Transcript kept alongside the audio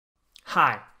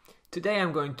Hi, today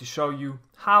I'm going to show you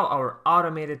how our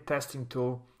automated testing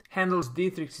tool handles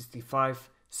D365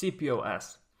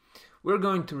 CPOS. We're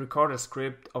going to record a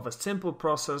script of a simple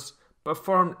process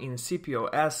performed in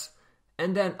CPOS,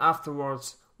 and then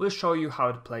afterwards we'll show you how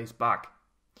it plays back.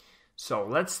 So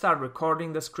let's start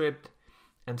recording the script,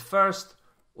 and first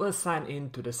we'll sign in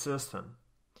to the system.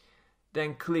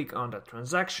 Then click on the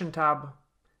Transaction tab,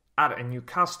 add a new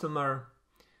customer,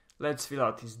 let's fill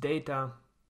out his data,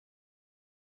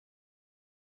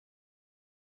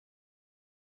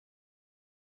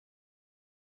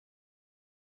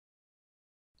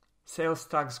 sales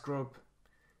tax group,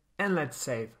 and let's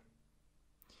save.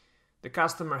 The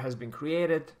customer has been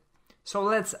created, so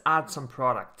let's add some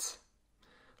products.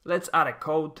 Let's add a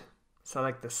code,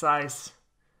 select the size,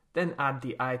 then add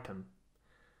the item.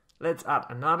 Let's add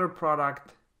another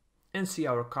product and see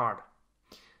our card.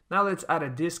 Now let's add a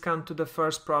discount to the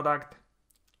first product.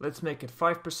 Let's make it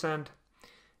 5%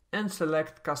 and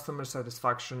select customer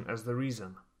satisfaction as the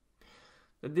reason.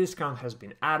 The discount has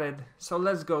been added, so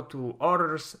let's go to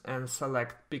orders and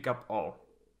select pick up all.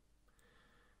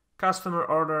 Customer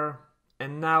order,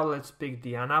 and now let's pick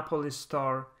the Annapolis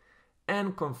store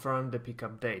and confirm the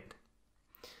pickup date.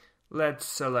 Let's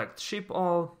select ship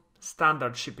all,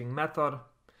 standard shipping method,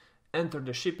 enter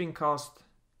the shipping cost,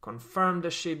 confirm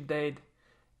the ship date,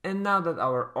 and now that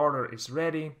our order is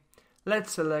ready,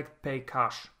 let's select pay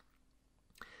cash.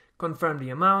 Confirm the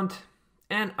amount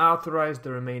and authorize the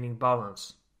remaining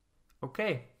balance.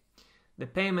 Okay, the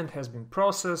payment has been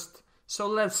processed, so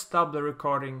let's stop the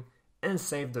recording and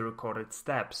save the recorded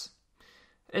steps.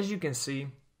 As you can see,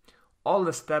 all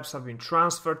the steps have been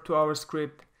transferred to our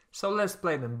script, so let's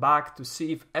play them back to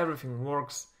see if everything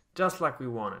works just like we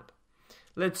wanted.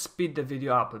 Let's speed the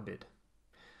video up a bit.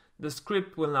 The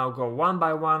script will now go one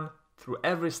by one through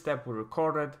every step we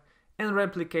recorded and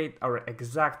replicate our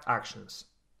exact actions.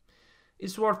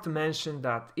 It's worth to mention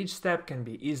that each step can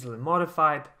be easily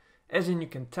modified, as in you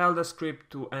can tell the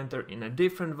script to enter in a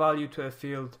different value to a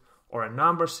field, or a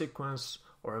number sequence,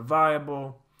 or a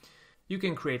variable. You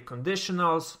can create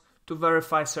conditionals to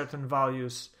verify certain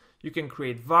values. You can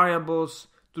create variables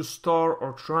to store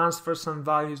or transfer some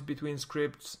values between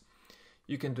scripts.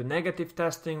 You can do negative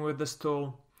testing with this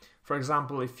tool. For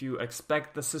example, if you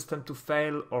expect the system to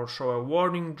fail or show a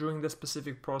warning during the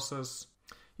specific process.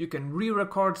 You can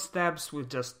re-record steps with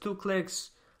just 2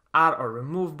 clicks, add or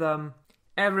remove them.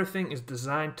 Everything is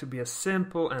designed to be as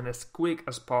simple and as quick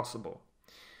as possible.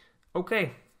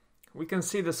 Okay, we can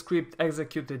see the script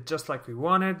executed just like we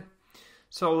wanted.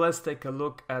 So let's take a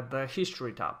look at the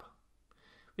History tab.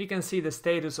 We can see the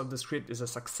status of the script is a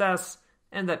success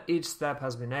and that each step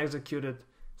has been executed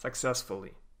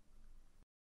successfully.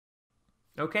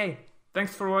 Okay,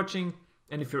 thanks for watching,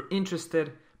 and if you're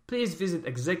interested, please visit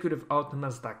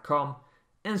executiveautomats.com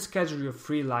and schedule your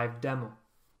free live demo.